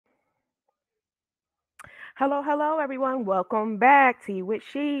Hello, everyone. Welcome back to with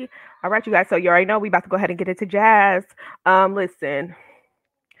She. All right, you guys. So you already know we about to go ahead and get into jazz. Listen.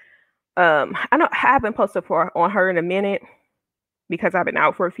 I haven't posted for on her in a minute because I've been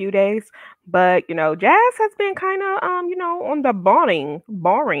out for a few days. But Jazz has been kind of on the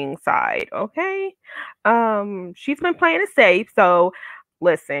boring side. Okay. She's been playing it safe. So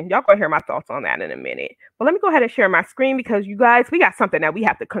listen, y'all gonna hear my thoughts on that in a minute. But let me go ahead and share my screen because you guys, we got something that we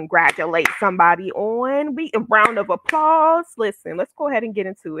have to congratulate somebody on. We a round of applause. Listen, let's go ahead and get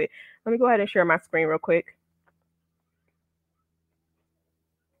into it. Let me go ahead and share my screen real quick.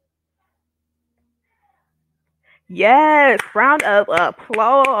 Yes, round of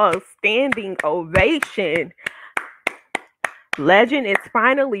applause, standing ovation. Legend is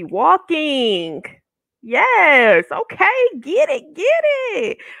finally walking. Yes. Okay. Get it. Get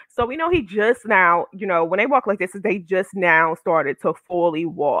it. So we know he just now, when they walk like this, they just now started to fully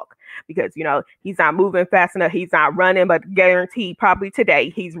walk because, he's not moving fast enough. He's not running, but guaranteed probably today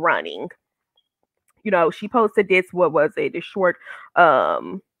he's running. She posted this, what was it? A short,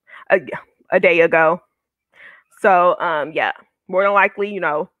 a, a day ago. So, yeah, more than likely,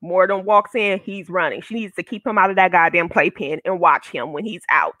 Morgan walks in, he's running. She needs to keep him out of that goddamn playpen and watch him when he's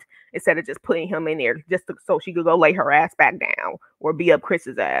out instead of just putting him in there so she could go lay her ass back down or be up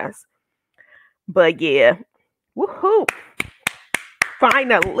Chris's ass. But yeah, woohoo!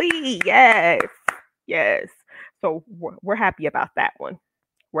 Finally, yes, yes. So we're happy about that one.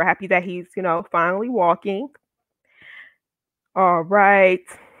 We're happy that he's, finally walking. All right.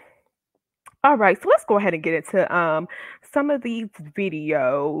 All right, so let's go ahead and get into some of these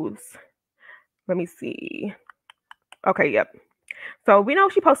videos. Let me see. Okay, yep. So we know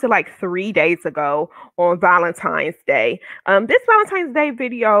she posted like 3 days ago on Valentine's Day. This Valentine's Day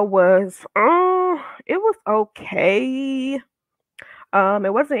video was it was okay.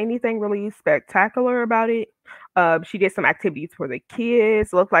 It wasn't anything really spectacular about it. She did some activities for the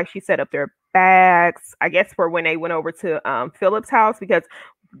kids. Looked like she set up their bags, I guess, for when they went over to Philip's house because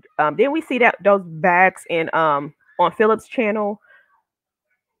didn't we see those bags in on Philip's channel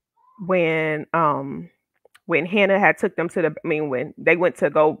when Hannah had took them to when they went to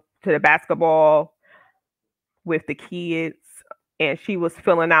go to the basketball with the kids and she was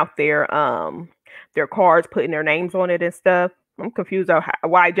filling out their cards, putting their names on it and stuff. I'm confused on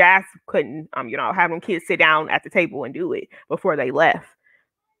why Jazz couldn't have them kids sit down at the table and do it before they left.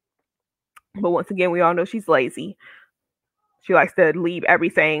 But once again, we all know she's lazy. She likes to leave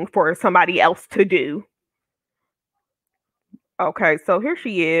everything for somebody else to do. Okay, so here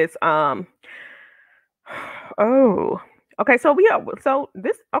she is. Oh, okay.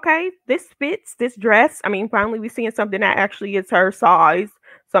 This fits this dress. I mean, finally we're seeing something that actually is her size,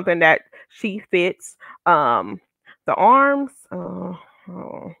 something that she fits. The arms.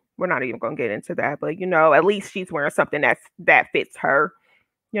 We're not even gonna get into that, but at least she's wearing something that fits her.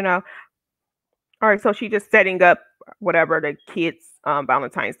 All right, so she's just setting up whatever the kids'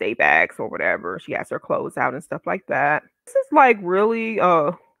 Valentine's Day bags or whatever. She has her clothes out and stuff like that. This is like really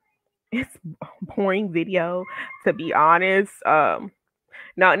it's boring video to be honest. No,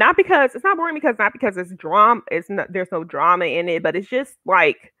 not because it's not boring because it's drama. It's not there's no drama in it, but it's just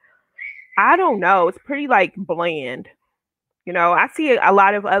like I don't know. It's pretty like bland. I see a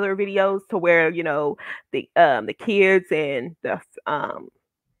lot of other videos to where the kids and the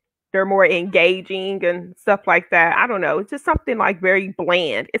they're more engaging and stuff like that. I don't know. It's just something like very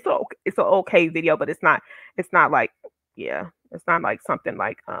bland. It's an okay video, but it's not like it's not like something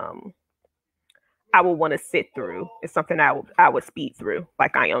like I would want to sit through. It's something I would speed through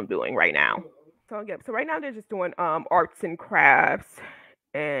like I am doing right now. So yeah, so right now they're just doing arts and crafts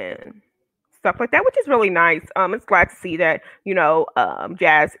and stuff like that, which is really nice. It's glad to see that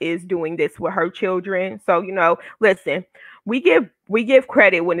Jazz is doing this with her children. So listen, we give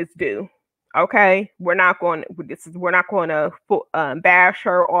credit when it's due. Okay, we're not going to bash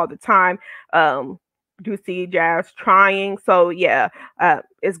her all the time. Do see Jazz trying. So yeah,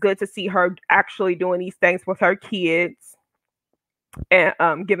 it's good to see her actually doing these things with her kids and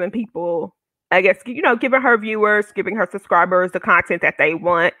giving people, I guess, giving her viewers, giving her subscribers the content that they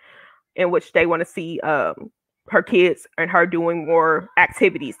want, in which they want to see her kids and her doing more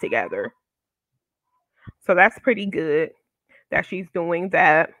activities together. So that's pretty good that she's doing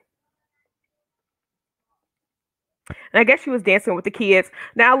that. And I guess she was dancing with the kids.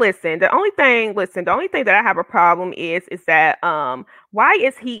 Now listen, the only thing that I have a problem is that why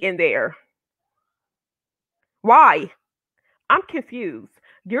is he in there? Why? I'm confused.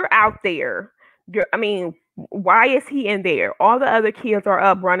 You're out there. Why is he in there? All the other kids are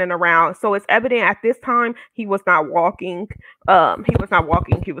up running around. So it's evident at this time he was not walking. He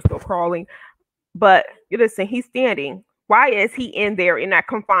was still crawling. But you listen, he's standing. Why is he in there in that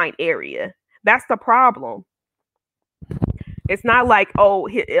confined area? That's the problem. It's not like, oh,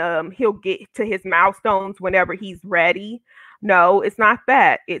 he'll get to his milestones whenever he's ready. No, it's not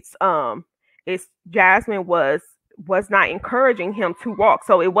that. It's Jasmine was not encouraging him to walk,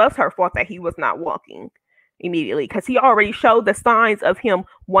 so it was her fault that he was not walking immediately, because he already showed the signs of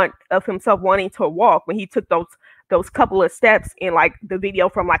himself wanting to walk when he took those couple of steps in like the video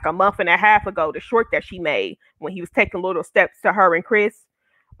from like a month and a half ago, the short that she made when he was taking little steps to her and Chris.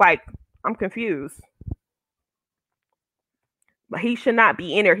 Like, I'm confused. He should not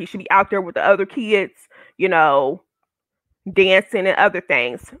be in there. He should be out there with the other kids, you know, dancing and other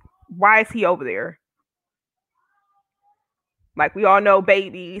things. Why is he over there? Like, we all know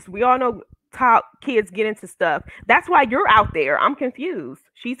babies. We all know top kids get into stuff. That's why you're out there. I'm confused.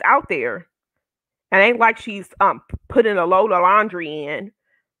 She's out there. And it ain't like she's putting a load of laundry in.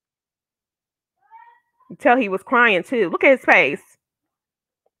 Until he was crying too. Look at his face.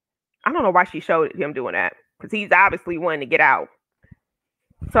 I don't know why she showed him doing that, because he's obviously wanting to get out.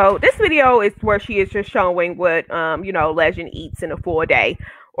 So this video is where she is just showing what Legend eats in a full day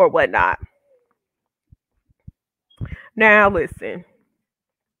or whatnot. Now listen.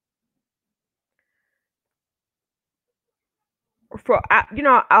 I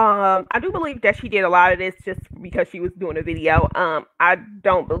do believe that she did a lot of this just because she was doing a video. I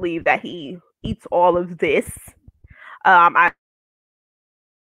don't believe that he eats all of this. I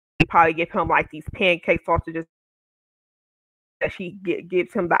probably give him like these pancake sausages that she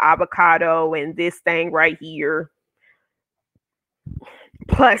gives him, the avocado and this thing right here,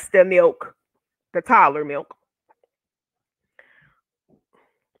 plus the milk, the toddler milk.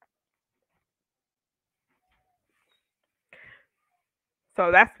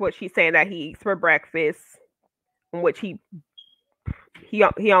 So that's what she's saying that he eats for breakfast, which he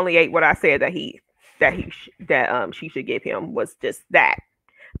only ate what I said that she should give him, was just that,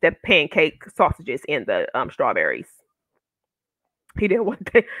 the pancake sausages and the strawberries. He didn't want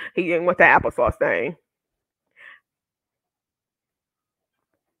the applesauce thing.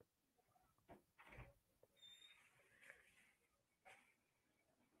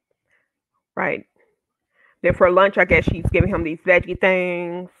 Right. Then for lunch, I guess she's giving him these veggie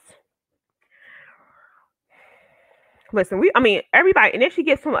things. Listen, everybody, and then she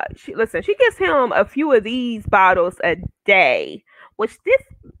gives him she gives him a few of these bottles a day, which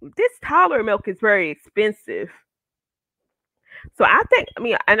this toddler milk is very expensive. So I think,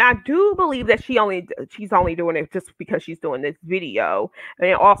 and I do believe that she's only doing it just because she's doing this video,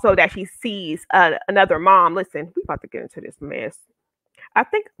 and also that she sees another mom. Listen, we about to get into this mess. I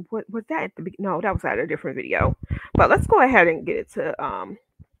think what was that at the beginning? No, that was at a different video. But let's go ahead and get it to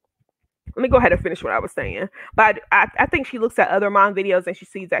let me go ahead and finish what I was saying. But I think she looks at other mom videos and she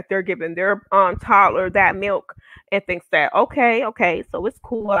sees that they're giving their toddler that milk and thinks that, okay, so it's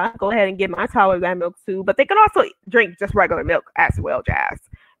cool. I'll go ahead and give my toddler that milk too. But they can also drink just regular milk as well, Jazz.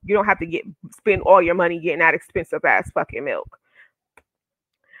 You don't have to spend all your money getting that expensive ass fucking milk.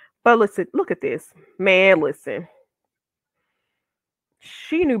 But listen, look at this. Man, listen.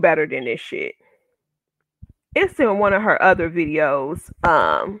 She knew better than this shit. It's in one of her other videos.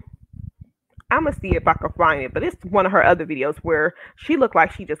 I'm gonna see if I can find it, but it's one of her other videos where she looked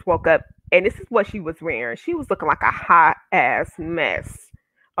like she just woke up, and this is what she was wearing. She was looking like a hot ass mess.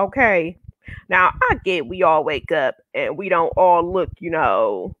 Okay, now I get we all wake up and we don't all look,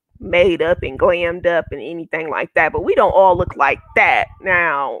 made up and glammed up and anything like that, but we don't all look like that.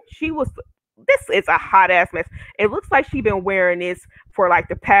 Now this is a hot ass mess. It looks like she's been wearing this for like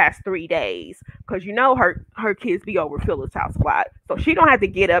the past 3 days, because her kids be over Phyllis' house a lot, so she don't have to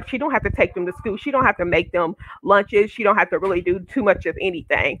get up, she don't have to take them to school, she don't have to make them lunches, she don't have to really do too much of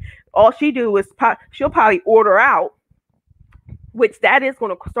anything. All she do is she'll probably order out, which that is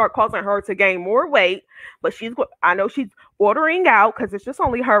going to start causing her to gain more weight. But I know she's ordering out because it's just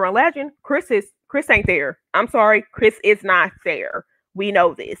only her and Legend. Chris ain't there. I'm sorry, Chris is not there. We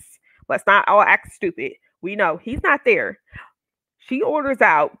know this. Let's not all act stupid. We know he's not there. She orders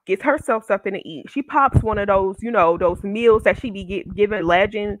out, gets herself something to eat. She pops one of those, those meals that she be giving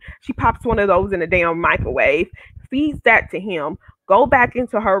Legend. She pops one of those in a damn microwave, feeds that to him, go back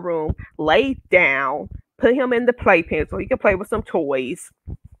into her room, lay down, put him in the playpen so he can play with some toys.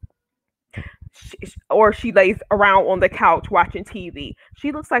 Or she lays around on the couch watching TV.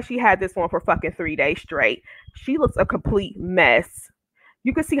 She looks like she had this one for fucking 3 days straight. She looks a complete mess.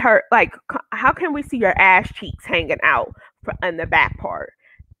 You can see her, like, how can we see your ass cheeks hanging out in the back part?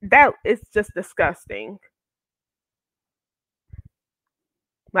 That is just disgusting.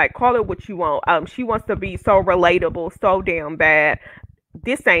 Like, call it what you want. She wants to be so relatable, so damn bad.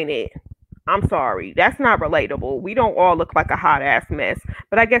 This ain't it. I'm sorry. That's not relatable. We don't all look like a hot ass mess.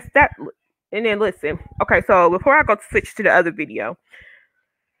 But I guess that. And then listen. Okay, so before I go switch to the other video,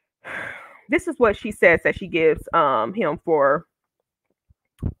 this is what she says that she gives him for.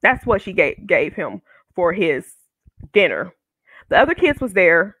 That's what she gave him for his dinner. The other kids was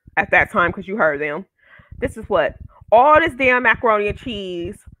there at that time because you heard them. This is what all this damn macaroni and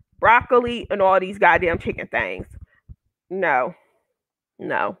cheese, broccoli, and all these goddamn chicken things. No,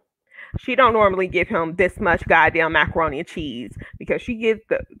 no. She don't normally give him this much goddamn macaroni and cheese because she gives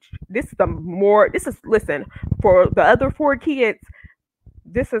the this is the more this is listen for the other four kids.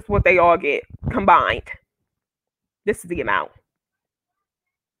 This is what they all get combined. This is the amount.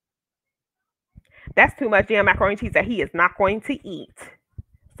 That's too much damn macaroni and cheese that he is not going to eat.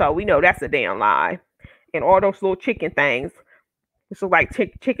 So we know that's a damn lie. And all those little chicken things. This is like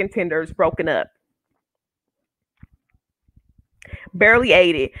chicken tenders broken up. Barely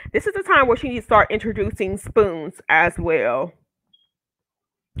ate it. This is the time where she needs to start introducing spoons as well.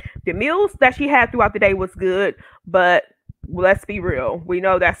 The meals that she had throughout the day was good, but let's be real. We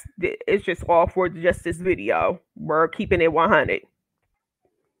know it's just all for just this video. We're keeping it 100.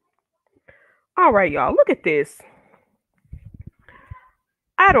 All right, y'all. Look at this.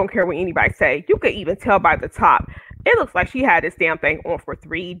 I don't care what anybody say. You could even tell by the top. It looks like she had this damn thing on for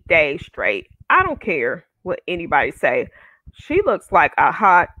 3 days straight. I don't care what anybody say. She looks like a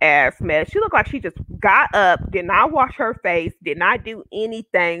hot ass mess. She looked like she just got up, did not wash her face, did not do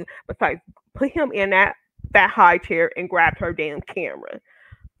anything besides put him in that high chair and grabbed her damn camera.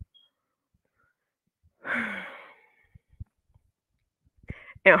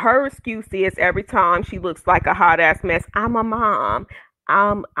 And her excuse is every time she looks like a hot ass mess, I'm a mom.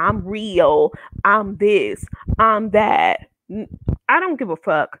 I'm real. I'm this. I'm that. I don't give a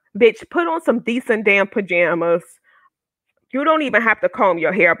fuck. Bitch, put on some decent damn pajamas. You don't even have to comb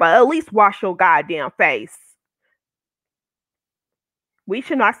your hair, but at least wash your goddamn face. We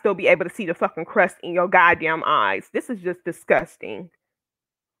should not still be able to see the fucking crust in your goddamn eyes. This is just disgusting.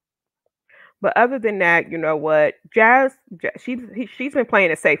 But other than that, you know what? Jazz she's been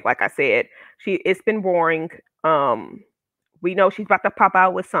playing it safe, like I said. It's been boring. We know she's about to pop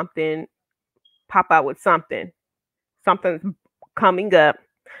out with something. Something's coming up.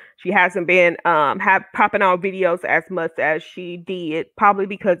 She hasn't been popping out videos as much as she did, probably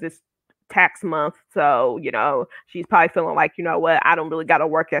because it's tax month. So, you know, she's probably feeling like, you know what, I don't really gotta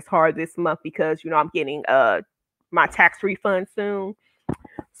work as hard this month because, you know, I'm getting my tax refund soon.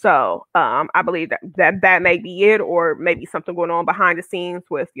 So I believe that may be it, or maybe something going on behind the scenes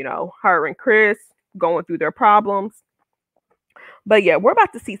with, you know, her and Chris going through their problems. But yeah, we're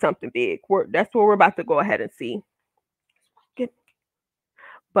about to see something big. That's what we're about to go ahead and see.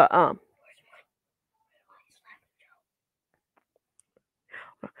 But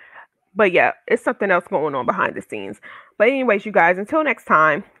yeah, it's something else going on behind the scenes. But anyways, you guys, until next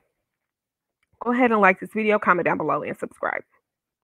time, go ahead and like this video, comment down below, and subscribe.